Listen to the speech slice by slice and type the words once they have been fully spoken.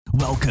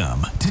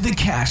Welcome to the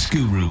Cash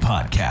Guru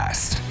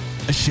Podcast,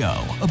 a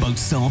show about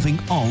solving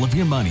all of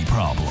your money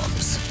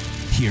problems.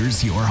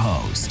 Here's your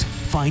host,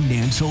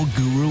 financial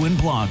guru and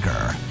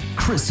blogger,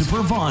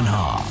 Christopher Von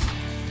Hoff.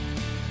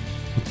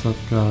 What's up,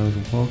 guys?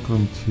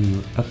 Welcome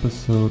to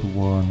episode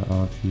 1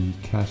 of the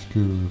Cash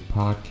Guru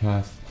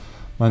Podcast.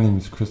 My name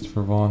is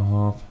Christopher Von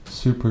Hoff.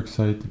 Super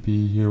excited to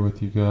be here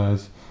with you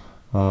guys.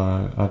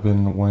 I've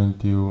been wanting to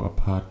do a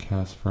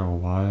podcast for a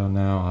while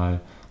now. I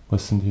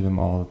listen to them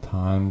all the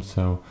time,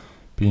 so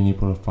being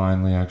able to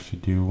finally actually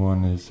do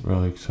one is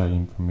really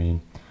exciting for me.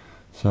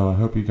 So I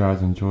hope you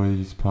guys enjoy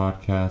these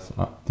podcasts.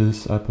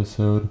 This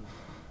episode,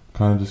 I'm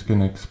kind of just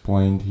going to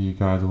explain to you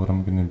guys what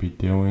I'm going to be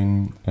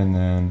doing, and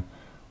then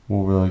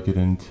we'll really get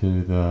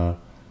into the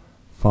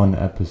fun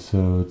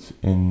episodes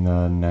in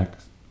the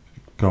next,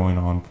 going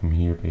on from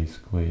here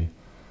basically.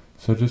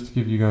 So just to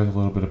give you guys a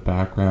little bit of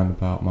background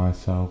about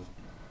myself,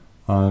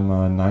 I'm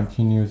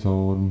 19 years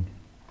old.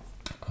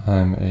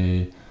 I'm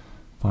a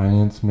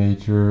finance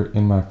major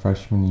in my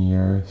freshman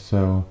year,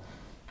 so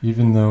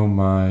even though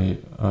my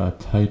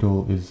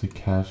title is the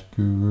Cash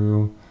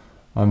Guru,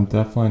 I'm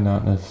definitely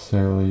not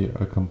necessarily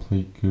a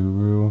complete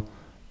guru,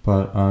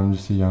 but I'm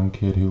just a young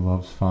kid who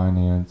loves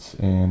finance.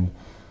 And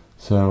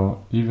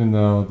so even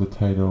though the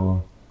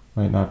title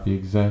might not be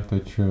exactly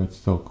true, it's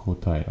still a cool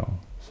title.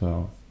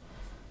 So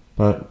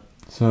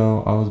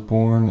I was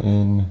born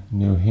in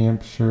New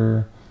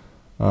Hampshire,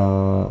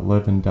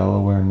 live in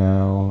Delaware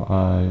now.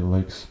 I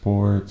like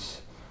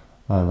sports,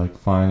 I like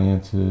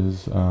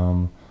finances.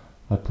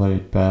 I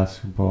played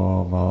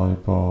basketball,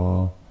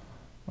 volleyball,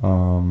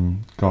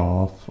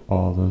 golf,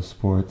 all those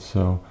sports.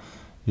 So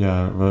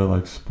yeah, I really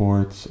like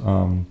sports.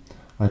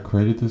 I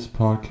created this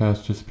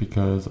podcast just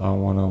because I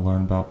want to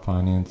learn about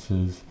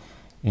finances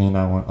and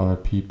I want other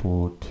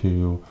people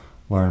to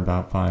learn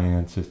about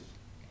finances.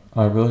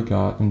 I really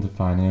got into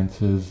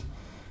finances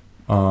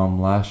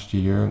last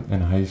year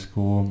in high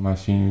school, my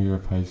senior year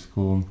of high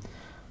school.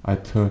 I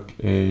took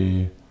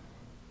a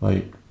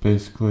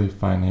basically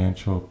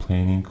financial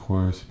planning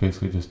course.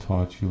 Basically just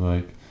taught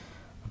you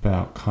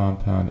about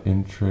compound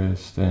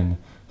interest and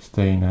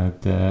staying out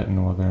of debt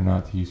and whether or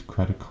not to use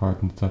credit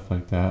cards and stuff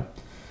like that.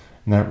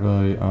 And that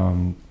really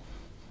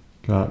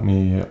got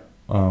me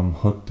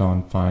hooked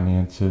on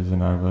finances,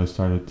 and I really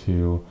started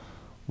to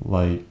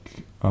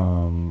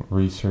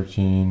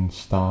researching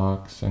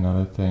stocks and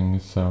other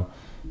things. So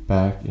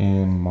back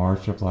in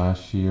March of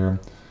last year,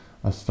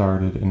 I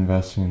started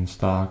investing in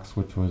stocks,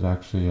 which was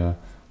actually a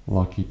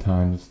lucky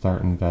time to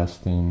start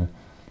investing.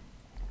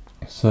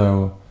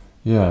 So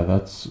yeah,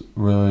 that's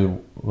really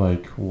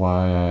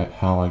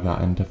how I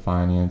got into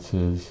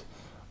finances.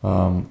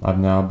 I've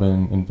now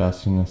been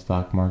investing in the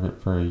stock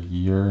market for a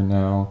year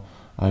now.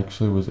 I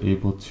actually was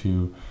able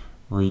to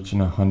reach an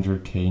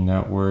 100K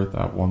net worth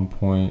at one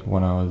point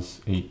when I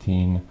was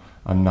 18.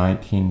 I'm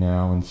 19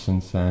 now, and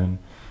since then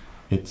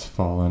it's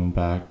fallen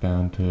back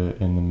down to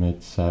in the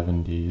mid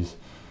 70s.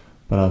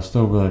 But I was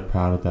still really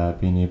proud of that,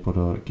 being able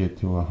to get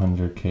to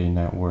 100K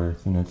net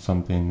worth, and it's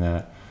something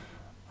that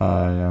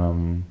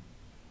I'm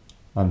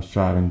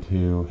striving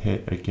to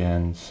hit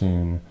again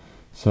soon.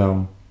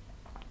 So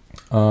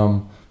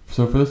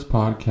for this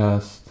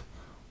podcast,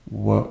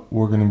 what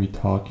we're going to be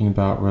talking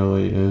about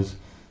really is,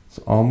 it's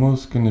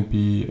almost going to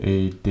be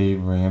a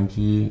Dave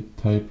Ramsey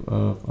type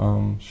of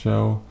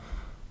show,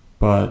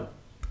 but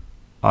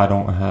I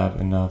don't have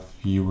enough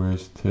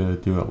viewers to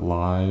do it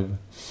live.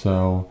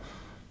 So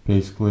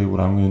basically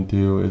what I'm going to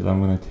do is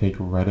I'm going to take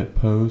Reddit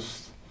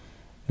posts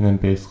and then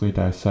basically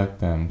dissect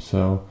them.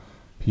 So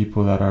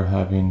people that are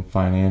having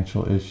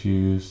financial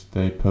issues,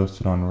 they post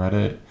it on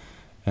Reddit,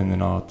 and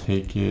then I'll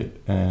take it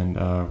and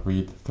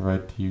read the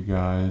thread to you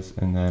guys,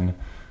 and then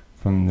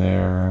from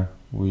there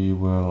we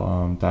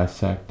will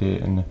dissect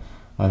it, and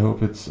I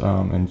hope it's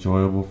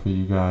enjoyable for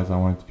you guys. I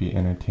want it to be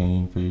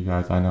entertaining for you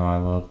guys. I know I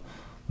love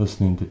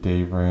listening to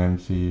Dave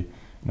Ramsey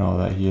and all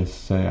that he has to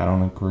say. I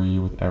don't agree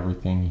with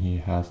everything he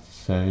has to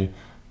say,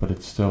 but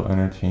it's still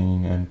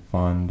entertaining and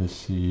fun to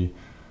see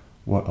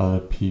what other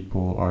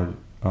people are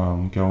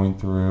going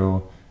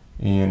through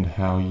and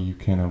how you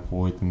can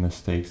avoid the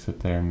mistakes that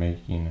they're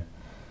making.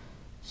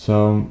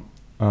 So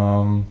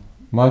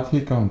my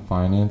take on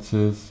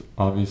finances,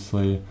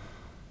 obviously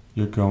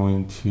you're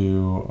going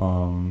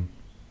to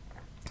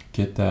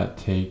get that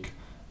take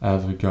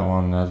as we go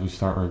on and as we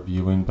start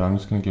reviewing, but I'm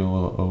just going to give a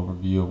little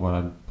overview of what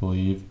I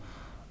believe.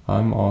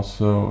 I'm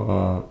also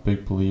a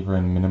big believer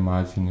in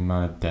minimizing the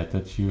amount of debt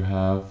that you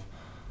have.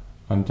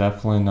 I'm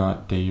definitely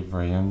not Dave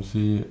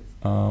Ramsey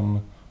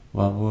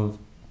level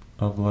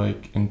of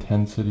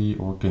intensity,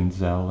 or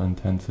Gonzale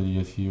intensity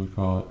as he would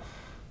call it,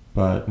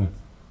 but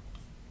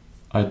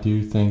I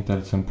do think that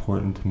it's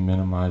important to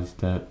minimize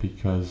debt,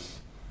 because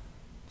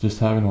just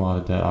having a lot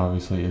of debt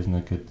obviously isn't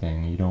a good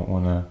thing. You don't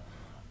want to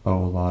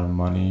owe a lot of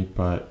money,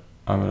 but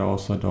I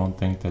also don't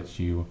think that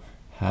you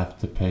have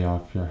to pay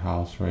off your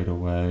house right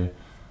away.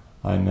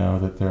 I know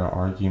that there are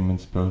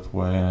arguments both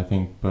ways, and I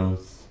think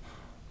both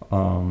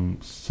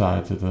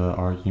sides of the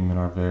argument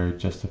are very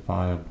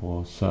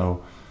justifiable.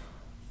 So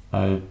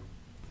I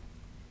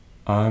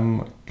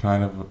I'm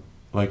kind of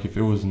like, if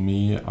it was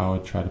me, I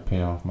would try to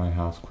pay off my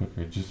house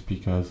quicker just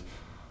because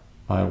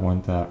I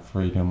want that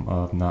freedom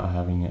of not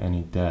having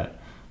any debt.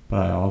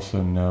 But I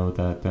also know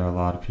that there are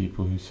a lot of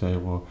people who say,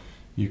 well,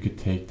 you could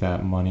take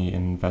that money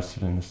and invest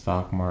it in the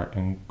stock market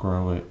and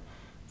grow it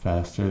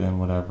faster than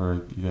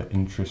whatever the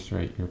interest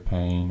rate you're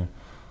paying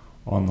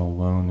on the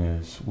loan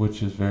is,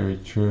 which is very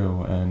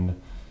true. And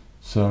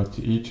so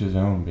to each his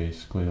own,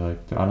 basically. Like,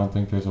 I don't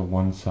think there's a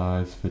one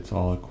size fits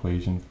all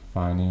equation for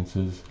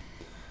finances.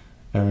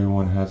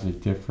 Everyone has a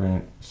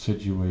different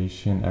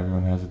situation,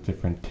 everyone has a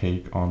different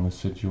take on the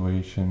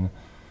situation.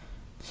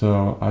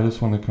 So I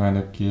just want to kind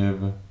of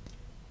give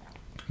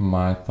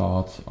my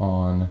thoughts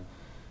on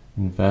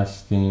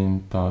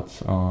investing,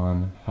 thoughts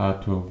on how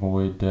to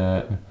avoid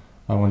debt.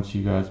 I want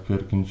you guys to be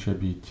able to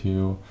contribute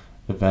too.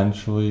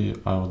 Eventually,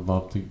 I would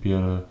love to be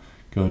able to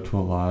go to a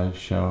live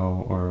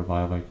show or a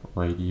live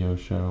radio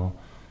show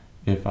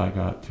if I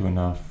got to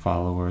enough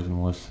followers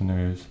and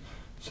listeners.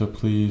 So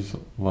please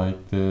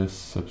like this,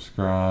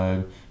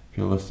 subscribe. If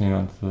you're listening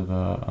onto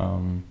the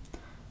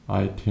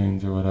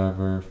iTunes or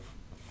whatever,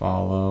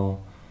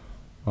 follow.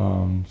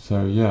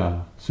 So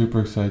yeah,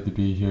 super excited to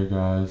be here,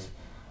 guys.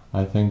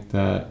 I think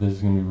that this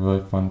is going to be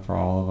really fun for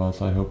all of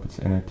us. I hope it's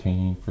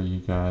entertaining for you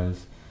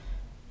guys.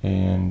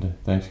 And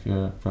thanks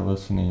for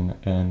listening.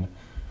 And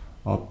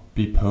I'll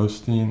be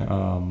posting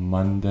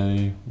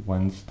Monday,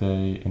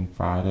 Wednesday, and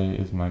Friday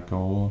is my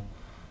goal.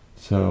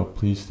 So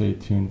please stay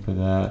tuned for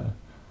that.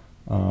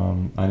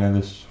 I know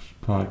this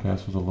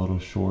podcast was a little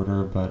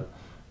shorter, but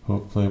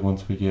hopefully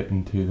once we get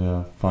into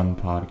the fun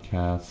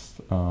podcast,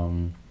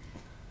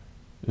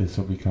 this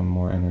will become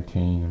more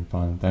entertaining and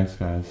fun. Thanks,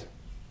 guys.